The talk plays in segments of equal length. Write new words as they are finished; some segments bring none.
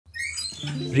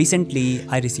Recently,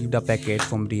 I received a packet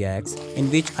from Reax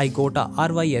in which I got a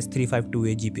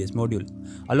RYS352A GPS module.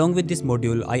 Along with this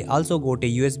module, I also got a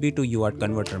USB to UART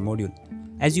converter module.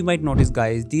 As you might notice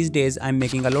guys, these days I'm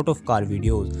making a lot of car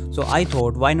videos, so I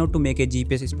thought why not to make a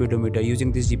GPS speedometer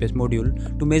using this GPS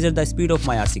module to measure the speed of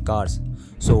my RC cars.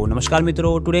 So Namaskar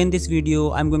Mitro, today in this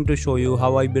video I'm going to show you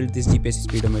how I built this GPS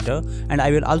speedometer, and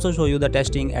I will also show you the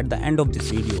testing at the end of this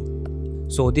video.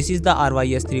 So this is the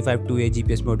RYS352A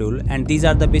GPS module, and these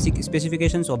are the basic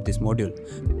specifications of this module.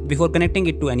 Before connecting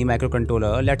it to any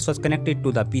microcontroller, let's first connect it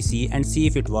to the PC and see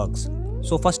if it works.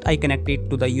 So first I connect it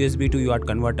to the USB to UART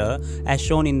converter as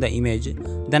shown in the image.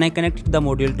 Then I connected the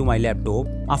module to my laptop.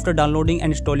 After downloading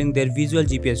and installing their Visual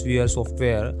GPS Viewer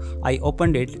software, I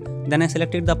opened it. Then I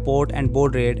selected the port and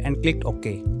baud rate and clicked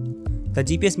OK. The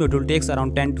GPS module takes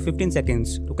around 10 to 15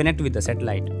 seconds to connect with the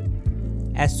satellite.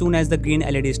 As soon as the green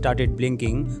LED started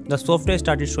blinking, the software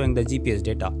started showing the GPS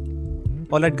data.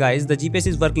 Alright guys, the GPS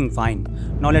is working fine.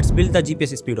 Now let's build the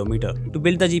GPS speedometer. To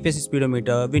build the GPS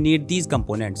speedometer, we need these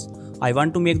components. I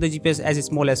want to make the GPS as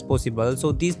small as possible,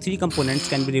 so these three components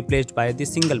can be replaced by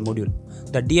this single module,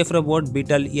 the DF robot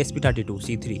Beetle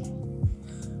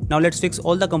ESP32C3. Now let's fix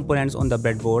all the components on the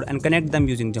breadboard and connect them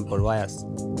using jumper wires.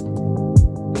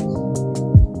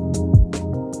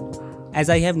 As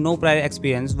I have no prior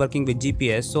experience working with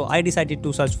GPS, so I decided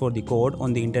to search for the code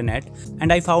on the internet,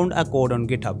 and I found a code on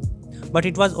GitHub. But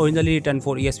it was originally written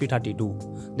for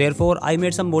ESP32. Therefore, I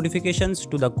made some modifications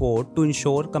to the code to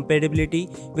ensure compatibility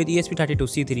with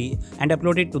ESP32C3 and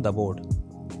uploaded it to the board.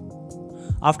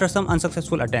 After some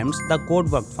unsuccessful attempts, the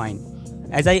code worked fine.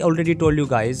 As I already told you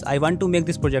guys, I want to make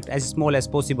this project as small as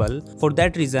possible. For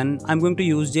that reason, I'm going to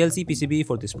use JLC PCB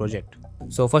for this project.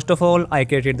 So first of all, I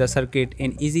created the circuit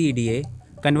in EasyEDA,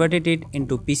 converted it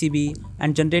into PCB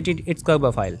and generated its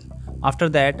Kerber file. After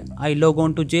that, I log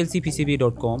on to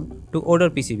jlcpcb.com to order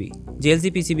PCB.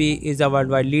 JLC PCB is a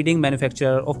worldwide leading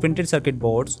manufacturer of printed circuit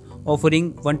boards,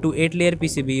 offering 1 to 8 layer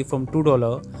PCB from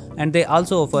 $2, and they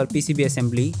also offer PCB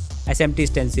assembly, SMT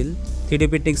stencil, 3D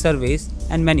printing service,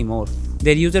 and many more.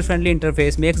 Their user-friendly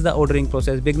interface makes the ordering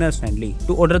process beginners-friendly.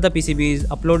 To order the PCBs,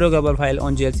 upload your Gerber file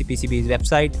on JLC PCB's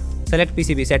website, select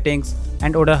PCB settings,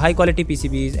 and order high-quality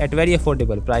PCBs at very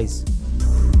affordable price.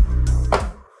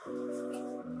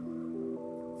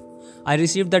 I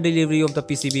received the delivery of the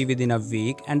PCB within a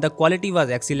week, and the quality was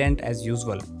excellent as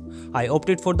usual. I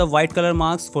opted for the white color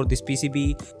marks for this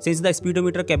PCB since the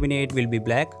speedometer cabinet will be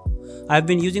black. I have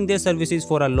been using their services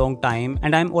for a long time,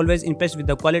 and I am always impressed with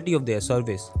the quality of their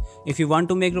service. If you want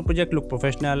to make your project look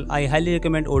professional, I highly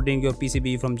recommend ordering your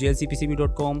PCB from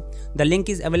jlcpcb.com. The link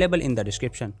is available in the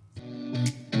description.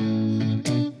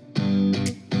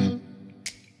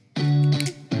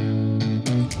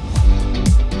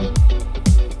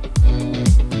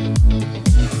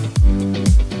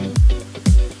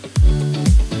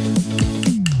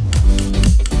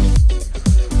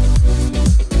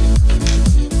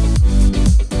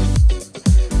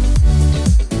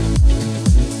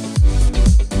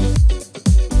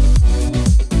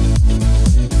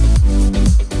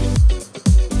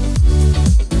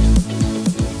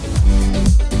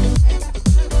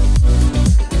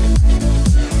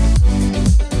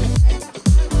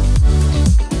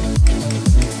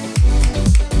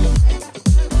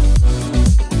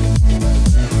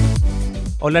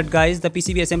 Alright guys, the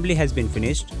PCB assembly has been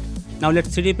finished. Now let's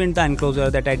 3D print the enclosure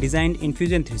that I designed in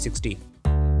Fusion 360.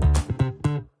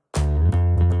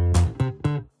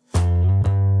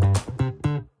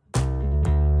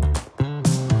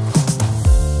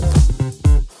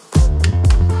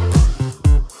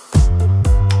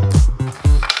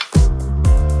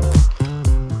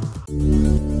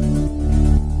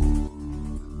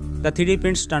 The 3D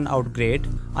prints turned out great.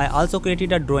 I also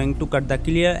created a drawing to cut the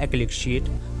clear acrylic sheet.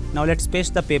 Now let's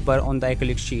paste the paper on the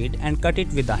acrylic sheet and cut it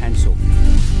with the hand saw.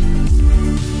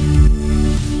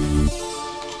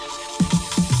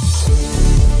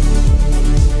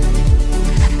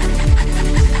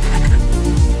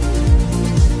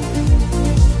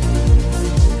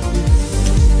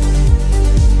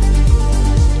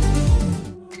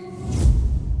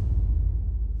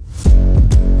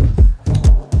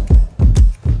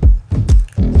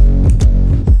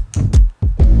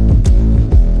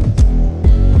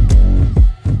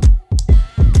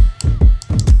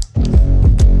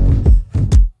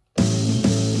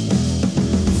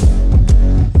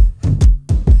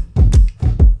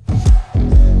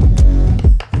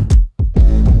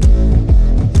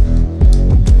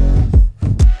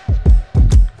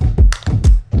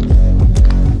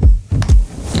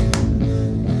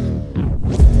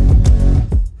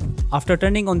 After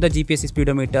turning on the GPS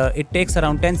speedometer, it takes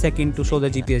around 10 seconds to show the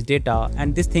GPS data,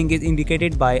 and this thing is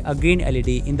indicated by a green LED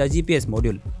in the GPS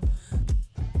module.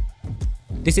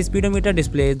 This speedometer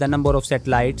displays the number of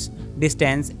satellites,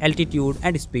 distance, altitude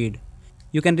and speed.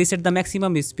 You can reset the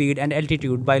maximum speed and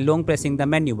altitude by long pressing the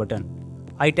menu button.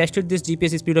 I tested this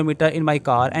GPS speedometer in my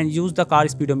car and used the car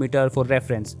speedometer for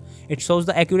reference. It shows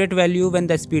the accurate value when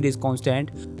the speed is constant,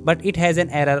 but it has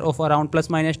an error of around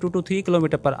 ±2 to 3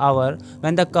 km/h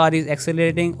when the car is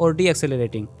accelerating or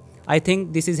deaccelerating. I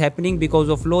think this is happening because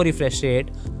of low refresh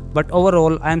rate, but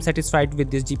overall I am satisfied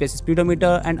with this GPS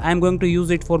speedometer and I am going to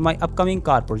use it for my upcoming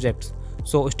car projects.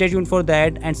 So stay tuned for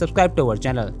that and subscribe to our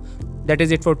channel. That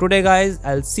is it for today guys.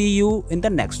 I'll see you in the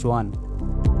next one.